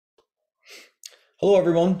Hello,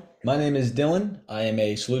 everyone. My name is Dylan. I am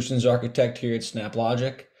a solutions architect here at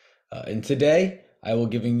SnapLogic. And today I will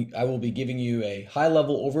be giving you a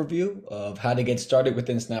high-level overview of how to get started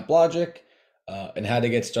within SnapLogic and how to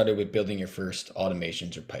get started with building your first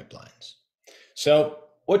automations or pipelines. So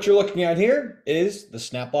what you're looking at here is the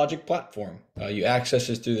SnapLogic platform. You access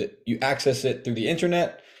it through the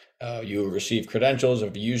internet. You will receive credentials of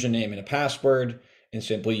a username and a password, and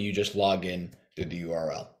simply you just log in through the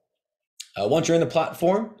URL. Once you're in the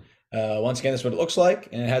platform, once again, this is what it looks like,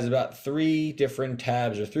 and it has about three different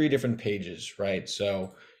tabs or three different pages, right?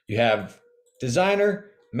 So you have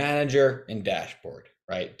designer, manager, and dashboard,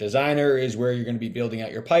 right? Designer is where you're going to be building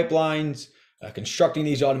out your pipelines, constructing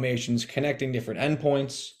these automations, connecting different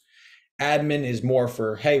endpoints. Admin is more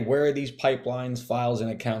for, hey, where are these pipelines, files, and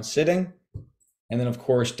accounts sitting? And then, of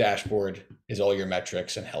course, dashboard is all your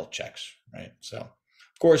metrics and health checks, right? So,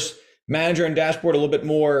 of course, manager and dashboard a little bit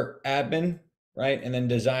more admin, right? And then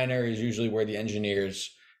designer is usually where the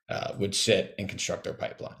engineers would sit and construct their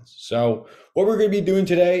pipelines. So what we're going to be doing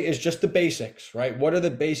today is just the basics, right? What are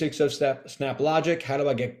the basics of SnapLogic? How do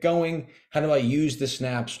I get going? How do I use the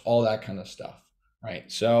snaps? All that kind of stuff,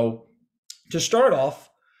 right? So to start off,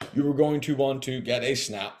 you are going to want to get a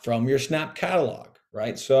snap from your snap catalog,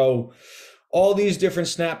 right? So all these different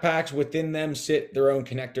snap packs within them sit their own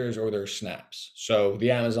connectors or their snaps. So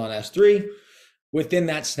the Amazon S3, within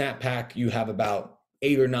that snap pack, you have about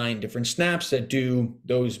 8 or 9 different snaps that do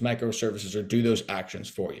those microservices or do those actions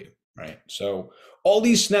for you, right? So all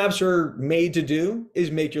these snaps are made to do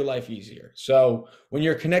is make your life easier. So when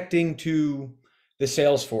you're connecting to the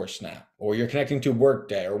Salesforce snap, or you're connecting to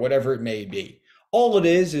Workday or whatever it may be, all it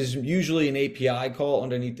is usually an API call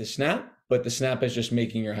underneath the snap, but the snap is just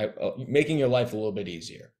making your life a little bit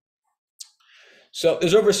easier. So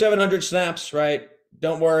there's over 700 snaps, right?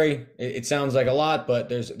 Don't worry, it sounds like a lot, but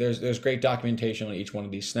there's great documentation on each one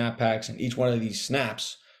of these snap packs and each one of these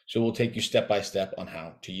snaps. So we'll take you step by step on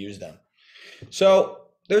how to use them. So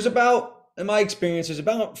there's about, in my experience, there's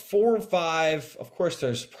about 4 or 5. Of course,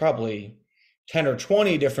 there's probably 10 or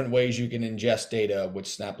 20 different ways you can ingest data with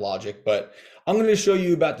SnapLogic, but I'm going to show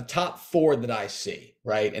you about the top 4 that I see,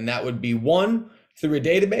 right? And that would be 1, through a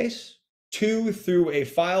database, 2, through a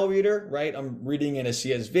file reader, right? I'm reading in a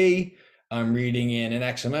CSV, I'm reading in an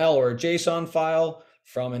XML or a JSON file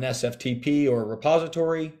from an SFTP or a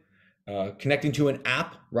repository, connecting to an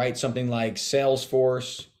app, right? Something like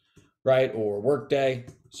Salesforce, right? Or Workday,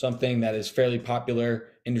 something that is fairly popular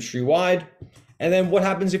industry-wide. And then what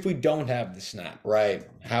happens if we don't have the snap, right?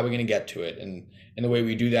 How are we going to get to it? And the way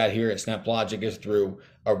we do that here at SnapLogic is through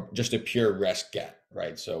just a pure REST GET,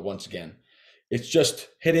 right? So once again, it's just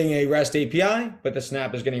hitting a REST API, but the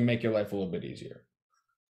snap is going to make your life a little bit easier.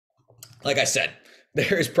 Like I said,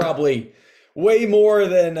 there is probably way more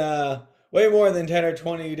than 10 or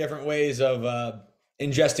 20 different ways of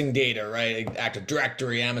ingesting data, right? Active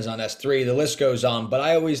Directory, Amazon S3, the list goes on. But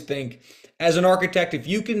I always think, as an architect, if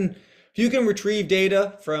you can retrieve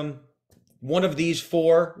data from one of these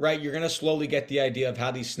 4, right, you're going to slowly get the idea of how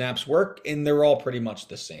these snaps work, and they're all pretty much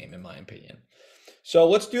the same, in my opinion. So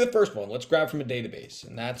let's do the first one. Let's grab from a database,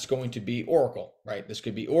 and that's going to be Oracle, right? This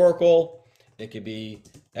could be Oracle, it could be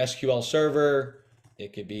SQL Server,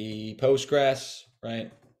 it could be Postgres,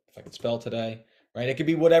 right? If I could spell today, right? It could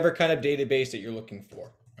be whatever kind of database that you're looking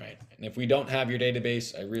for, right? And if we don't have your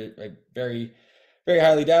database, I very, very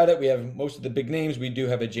highly doubt it. We have most of the big names. We do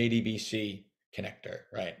have a JDBC connector,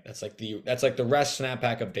 right? That's like the REST snap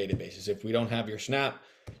pack of databases. If we don't have your snap,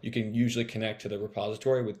 you can usually connect to the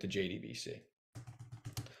repository with the JDBC.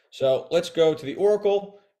 So let's go to the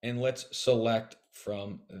Oracle and let's select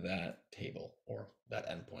from that table or that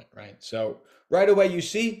endpoint, right? So right away you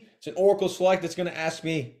see it's an Oracle select that's going to ask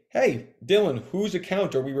me, hey, Dylan, whose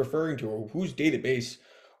account are we referring to, or whose database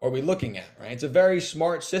are we looking at, right? It's a very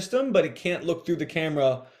smart system, but it can't look through the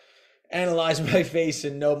camera, analyze my face,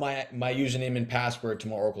 and know my username and password to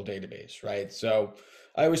my Oracle database, right? So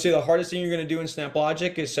I always say the hardest thing you're going to do in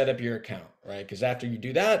SnapLogic is set up your account, right? Because after you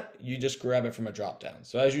do that, you just grab it from a dropdown.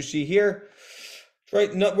 So as you see here,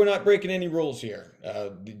 right, no, we're not breaking any rules here.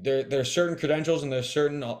 There are certain credentials and there's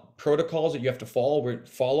certain protocols that you have to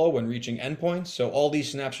follow when reaching endpoints. So all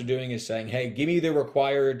these snaps are doing is saying, hey, give me the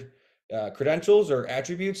required credentials or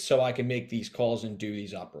attributes so I can make these calls and do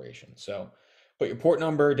these operations. So put your port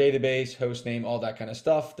number, database, host name, all that kind of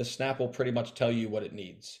stuff. The snap will pretty much tell you what it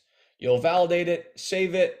needs. You'll validate it,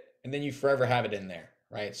 save it, and then you forever have it in there,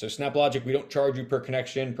 right? So SnapLogic, we don't charge you per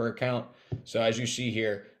connection, per account. So as you see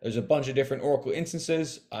here, there's a bunch of different Oracle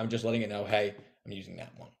instances. I'm just letting it know, hey, I'm using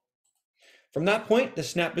that one. From that point, the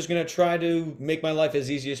Snap is going to try to make my life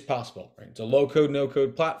as easy as possible. Right? It's a low code, no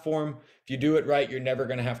code platform. If you do it right, you're never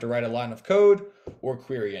going to have to write a line of code or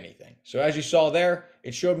query anything. So as you saw there,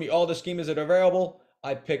 it showed me all the schemas that are available.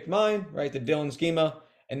 I picked mine, right, the Dylan schema,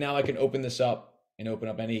 and now I can open this up and open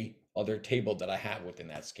up any other table that I have within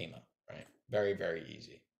that schema, right? Very, very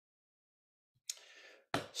easy.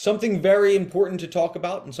 Something very important to talk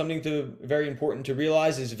about and very important to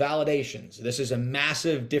realize is validations. This is a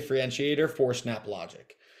massive differentiator for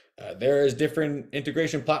SnapLogic. There is different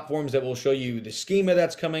integration platforms that will show you the schema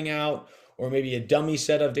that's coming out, or maybe a dummy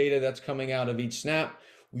set of data that's coming out of each snap.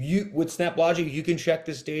 With SnapLogic, you can check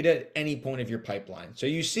this data at any point of your pipeline. So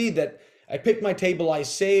you see that I picked my table I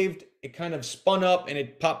saved, it kind of spun up and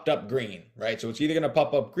it popped up green, right? So it's either going to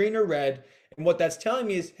pop up green or red. And what that's telling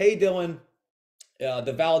me is, hey, Dylan,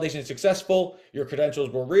 the validation is successful, your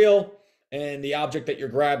credentials were real, and the object that you're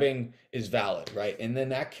grabbing is valid, right? And in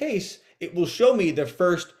that case, it will show me the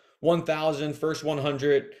first 1,000, first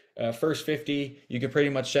 100, first 50. You can pretty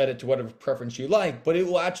much set it to whatever preference you like, but it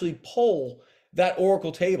will actually pull that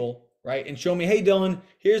Oracle table, right? And show me, hey, Dylan,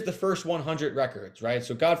 here's the first 100 records, right?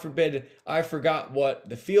 So God forbid I forgot what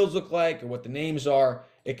the fields look like or what the names are,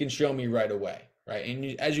 it can show me right away, right?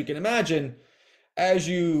 And as you can imagine, as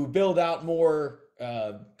you build out more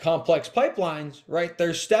complex pipelines, right,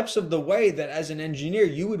 there's steps of the way that as an engineer,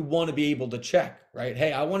 you would want to be able to check, right?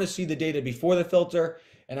 Hey, I want to see the data before the filter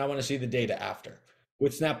and I want to see the data after.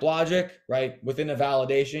 With SnapLogic, right, within a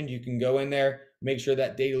validation, you can go in there, make sure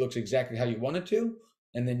that data looks exactly how you want it to,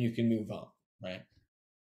 and then you can move on, right?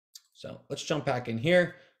 So let's jump back in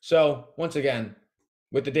here. So once again,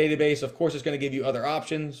 with the database, of course, it's going to give you other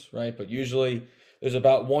options, right? But usually there's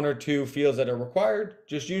about 1 or 2 fields that are required.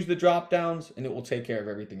 Just use the drop downs and it will take care of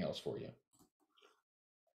everything else for you.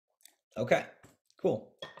 Okay,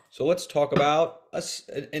 cool. So let's talk about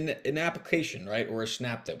an application, right? Or a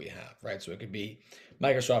snap that we have, right? So it could be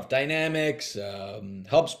Microsoft Dynamics,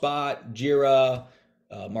 HubSpot, Jira,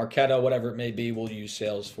 Marketo, whatever it may be. We'll use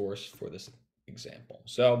Salesforce for this example.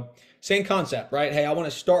 So same concept, right? Hey, I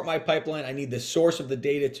want to start my pipeline. I need the source of the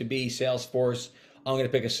data to be Salesforce. I'm going to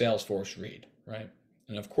pick a Salesforce read, right?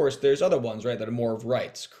 And of course, there's other ones, right, that are more of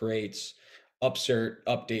writes, creates, upsert,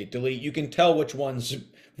 update, delete. You can tell which ones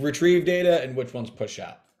retrieve data and which ones push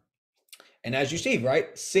out. And as you see,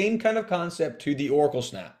 right, same kind of concept to the Oracle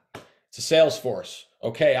Snap. It's a Salesforce.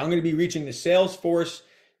 Okay, I'm going to be reaching the Salesforce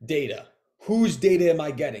data. Whose data am I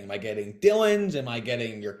getting? Am I getting Dylan's? Am I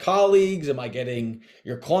getting your colleagues? Am I getting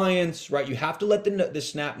your clients, right? You have to let the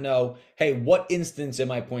Snap know, hey, what instance am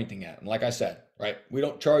I pointing at? And like I said, right, we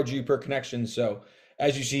don't charge you per connection. So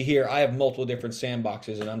as you see here, I have multiple different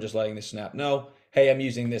sandboxes and I'm just letting the Snap know, hey, I'm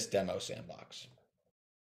using this demo sandbox.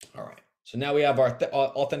 All right, so now we have our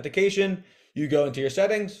authentication. You go into your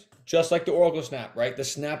settings, just like the Oracle Snap, right? The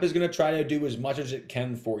Snap is going to try to do as much as it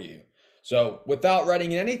can for you. So without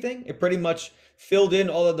writing in anything, it pretty much filled in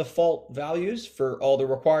all the default values for all the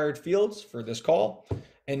required fields for this call.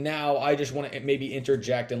 And now I just want to maybe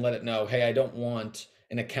interject and let it know, hey, I don't want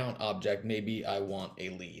an account object. Maybe I want a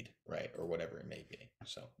lead, right? Or whatever it may be.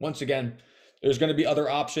 So once again, there's going to be other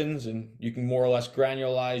options and you can more or less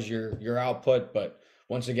granularize your output. But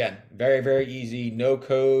once again, very, very easy. No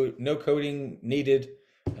code, no coding needed,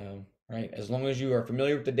 right? As long as you are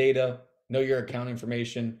familiar with the data, know your account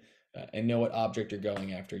information, and know what object you're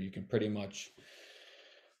going after, you can pretty much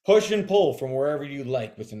push and pull from wherever you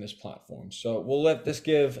like within this platform. So we'll let this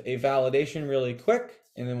give a validation really quick,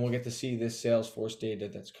 and then we'll get to see this Salesforce data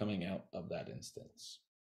that's coming out of that instance.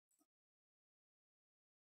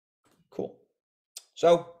 Cool.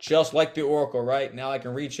 So just like the Oracle, right? Now I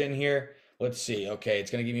can reach in here. Let's see. Okay,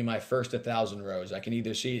 it's going to give me my first 1,000 rows. I can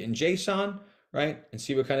either see it in JSON, right, and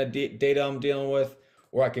see what kind of data I'm dealing with,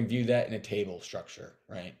 or I can view that in a table structure,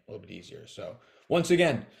 right? A little bit easier. So once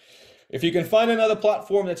again, if you can find another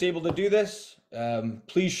platform that's able to do this,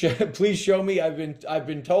 please show me. I've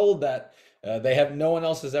been told that no one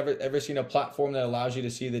else has ever seen a platform that allows you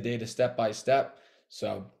to see the data step by step.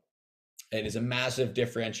 So it is a massive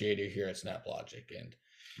differentiator here at SnapLogic. And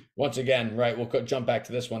once again, right, we'll jump back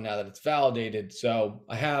to this one now that it's validated. So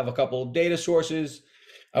I have a couple of data sources.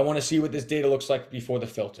 I want to see what this data looks like before the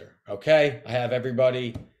filter. Okay, I have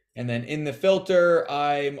everybody. And then in the filter,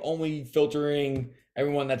 I'm only filtering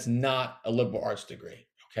everyone that's not a liberal arts degree.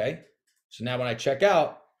 Okay, so now when I check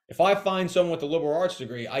out, if I find someone with a liberal arts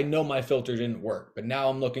degree, I know my filter didn't work. But now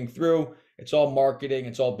I'm looking through, it's all marketing,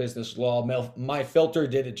 it's all business law. My filter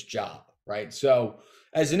did its job, right? So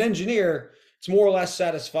as an engineer, it's more or less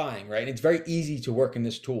satisfying, right? And it's very easy to work in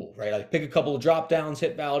this tool, right? I pick a couple of drop downs,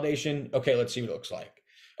 hit validation. Okay, let's see what it looks like.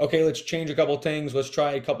 okay, let's change a couple of things. Let's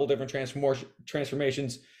try a couple different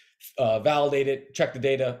transformations, validate it, check the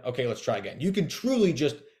data. Okay, let's try again. You can truly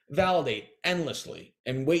just validate endlessly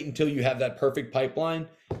and wait until you have that perfect pipeline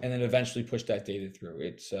and then eventually push that data through.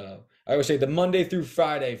 It's, I would say the Monday through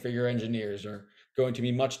Friday for your engineers are going to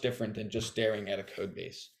be much different than just staring at a code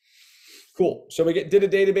base. Cool. So we did a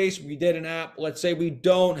database, we did an app. Let's say we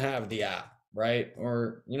don't have the app, right?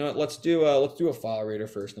 Or you know what, let's do a file reader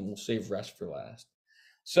first, and we'll save REST for last.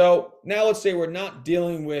 So now let's say we're not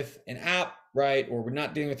dealing with an app, right? Or we're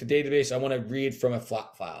not dealing with a database. I want to read from a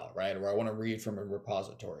flat file, right? Or I want to read from a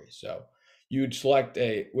repository. So you'd select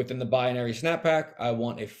within the binary snap pack, I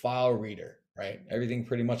want a file reader, right? Everything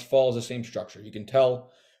pretty much follows the same structure. You can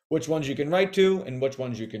tell which ones you can write to and which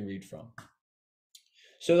ones you can read from.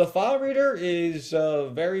 So the file reader is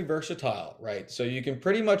very versatile, right? So you can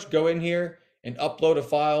pretty much go in here and upload a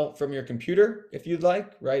file from your computer if you'd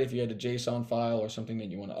like, right? If you had a JSON file or something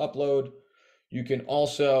that you want to upload. You can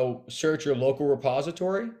also search your local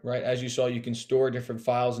repository, right? As you saw, you can store different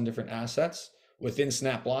files and different assets within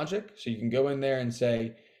SnapLogic. So you can go in there and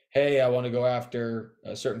say, hey, I want to go after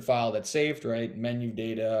a certain file that's saved, right? Menu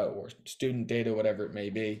data or student data, whatever it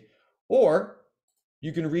may be. Or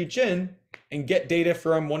you can reach in and get data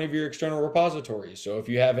from one of your external repositories. So if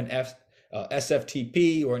you have an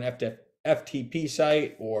SFTP or an FTP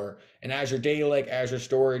site or an Azure Data Lake, Azure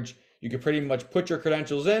Storage, you can pretty much put your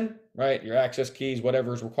credentials in, right? Your access keys,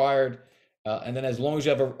 whatever is required. And then as long as you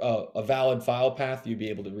have a valid file path, you'll be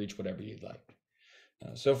able to reach whatever you'd like.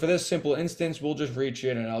 So for this simple instance, we'll just reach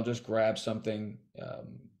in and I'll just grab something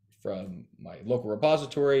from my local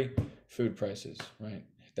repository, food prices, right?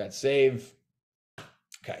 Hit that save.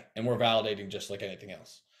 Okay, and we're validating just like anything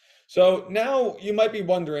else. So now you might be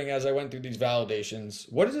wondering, as I went through these validations,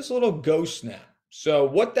 what is this little ghost snap? So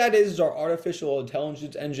what that is our artificial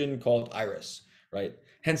intelligence engine called Iris, right?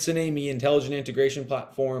 Hence the name, the Intelligent Integration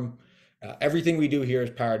Platform. Everything we do here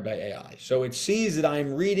is powered by AI. So it sees that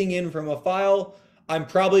I'm reading in from a file. I'm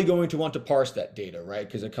probably going to want to parse that data, right?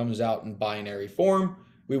 Because it comes out in binary form.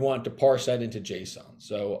 We want to parse that into JSON.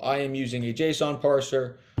 So I am using a JSON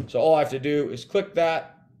parser. So all I have to do is click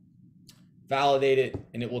that, validate it,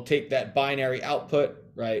 and it will take that binary output,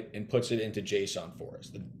 right, and puts it into JSON for us.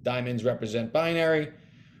 The diamonds represent binary,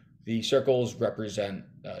 the circles represent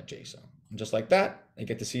JSON. And just like that, I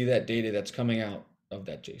get to see that data that's coming out of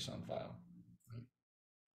that JSON file.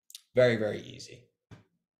 Very, very easy.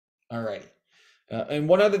 All righty. And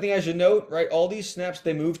one other thing I should note, right, all these snaps,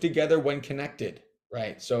 they move together when connected,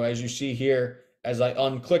 right? So as you see here, as I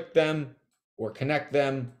unclick them or connect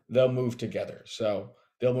them, they'll move together. So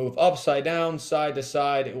they'll move upside down, side to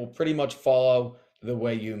side. It will pretty much follow the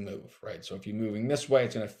way you move, right? So if you're moving this way,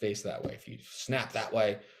 it's going to face that way. If you snap that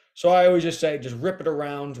way. So I always just say, just rip it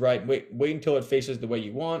around, right? Wait until it faces the way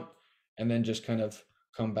you want, and then just kind of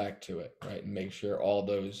come back to it, right? And make sure all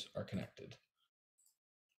those are connected.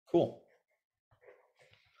 Cool.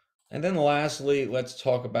 And then lastly, let's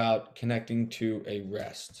talk about connecting to a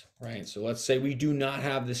REST, right? So let's say we do not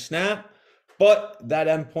have the snap, but that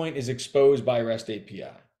endpoint is exposed by REST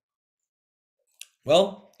API.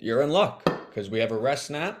 Well, you're in luck because we have a REST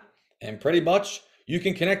snap, and pretty much you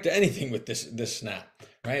can connect to anything with this snap,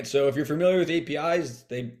 right? So if you're familiar with APIs,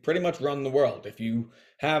 they pretty much run the world. If you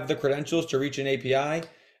have the credentials to reach an API,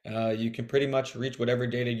 you can pretty much reach whatever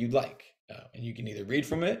data you'd like, and you can either read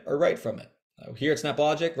from it or write from it. Here at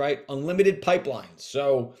SnapLogic, right, unlimited pipelines.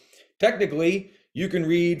 So technically, you can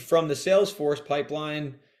read from the Salesforce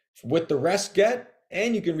pipeline with the REST GET,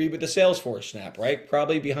 and you can read with the Salesforce snap, right?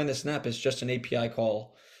 Probably behind the snap is just an API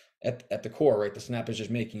call at the core, right? The snap is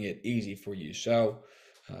just making it easy for you. So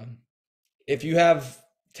if you have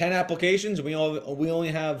 10 applications, we only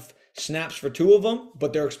have snaps for 2 of them,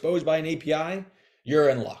 but they're exposed by an API, you're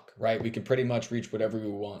in luck, right? We can pretty much reach whatever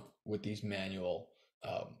we want with these manual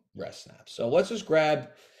REST snaps. So let's just grab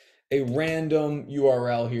a random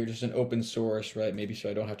URL here, just an open source, right? Maybe so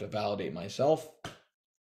I don't have to validate myself.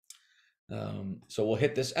 So we'll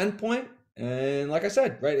hit this endpoint. And like I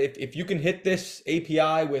said, right, if you can hit this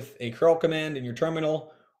API with a curl command in your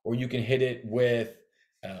terminal, or you can hit it with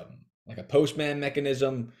like a postman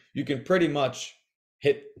mechanism, you can pretty much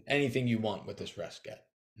hit anything you want with this REST GET.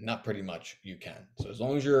 Not pretty much, you can. So as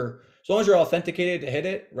long as you're authenticated to hit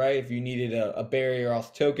it, right? If you needed a barrier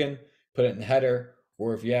auth token, put it in the header,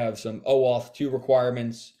 or if you have some OAuth 2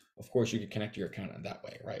 requirements, of course you can connect your account in that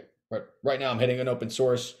way, right? But right now I'm hitting an open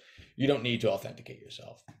source. You don't need to authenticate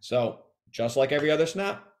yourself. So just like every other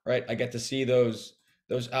snap, right? I get to see those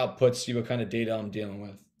outputs, see what kind of data I'm dealing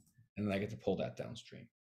with, and then I get to pull that downstream.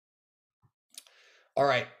 All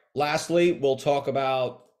right. Lastly, we'll talk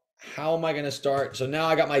about how am I going to start? So now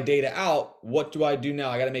I got my data out. What do I do now?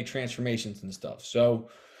 I got to make transformations and stuff. So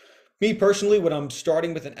me personally, when I'm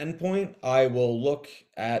starting with an endpoint, I will look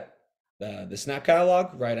at the Snap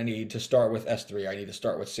catalog, right? I need to start with S3. I need to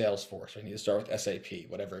start with Salesforce. I need to start with SAP,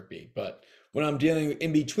 whatever it be. But when I'm dealing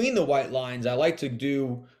in between the white lines, I like to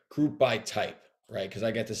do group by type, right? Because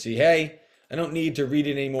I get to see, hey, I don't need to read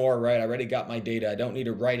it anymore, right? I already got my data. I don't need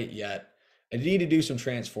to write it yet. I need to do some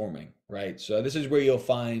transforming, right? So this is where you'll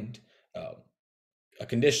find uh, a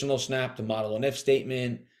conditional snap to model an if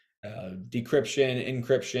statement, decryption,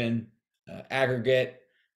 encryption, aggregate,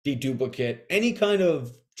 deduplicate, any kind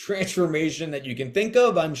of transformation that you can think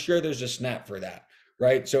of. I'm sure there's a snap for that,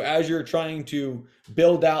 right? So as you're trying to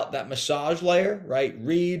build out that massage layer, right?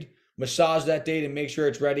 Read, massage that data, make sure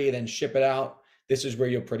it's ready, and then ship it out. This is where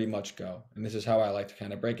you'll pretty much go. And this is how I like to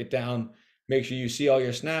kind of break it down. Make sure you see all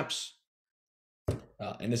your snaps.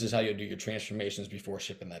 And this is how you'll do your transformations before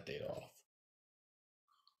shipping that data off.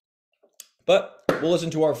 But we'll listen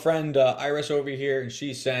to our friend Iris over here, and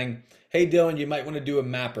she's saying, hey, Dylan, you might want to do a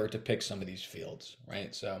mapper to pick some of these fields,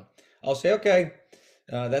 right? So I'll say, okay,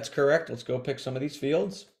 that's correct. Let's go pick some of these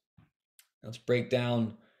fields. Let's break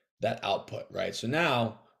down that output, right? So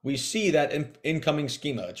now we see that incoming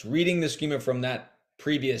schema. It's reading the schema from that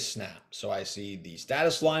previous snap. So I see the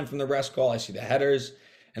status line from the REST call. I see the headers,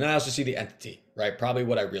 and I also see the entity, right? Probably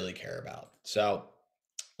what I really care about. So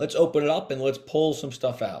let's open it up and let's pull some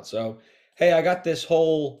stuff out. So, hey, I got this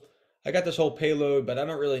whole payload, but I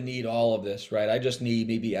don't really need all of this, right? I just need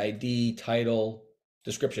maybe ID, title,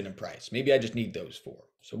 description, and price. Maybe I just need those four.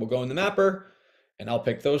 So we'll go in the mapper and I'll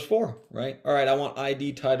pick those four, right? All right, I want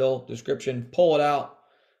ID, title, description, pull it out.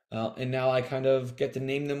 And now I kind of get to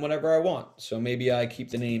name them whatever I want. So maybe I keep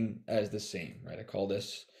the name as the same, right? I call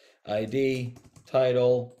this ID,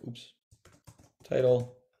 title,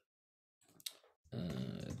 title,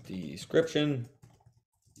 description,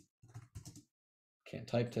 can't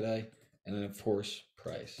type today, and then of course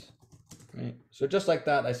price, right? So just like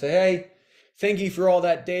that, I say, hey, thank you for all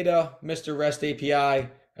that data, Mr. REST API,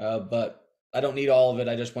 but I don't need all of it.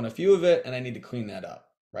 I just want a few of it, and I need to clean that up,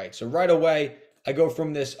 right? So right away, I go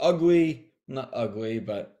from this not ugly,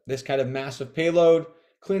 but this kind of massive payload,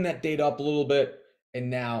 clean that data up a little bit, and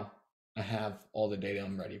now I have all the data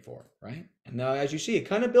I'm ready for, right? And now as you see, it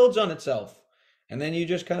kind of builds on itself. And then you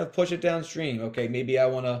just kind of push it downstream. Okay, maybe I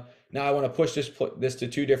want to push this to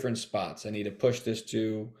two different spots. I need to push this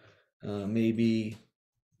to maybe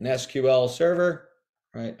an SQL server,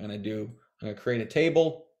 right? And I'm going to create a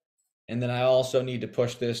table. And then I also need to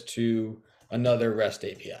push this to another REST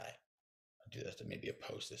API. I'll do this to maybe a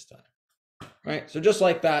post this time, right? So just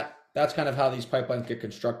like that, that's kind of how these pipelines get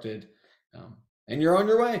constructed. And you're on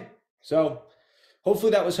your way. So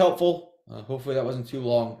hopefully that was helpful. Hopefully that wasn't too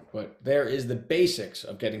long, but there is the basics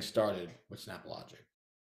of getting started with SnapLogic.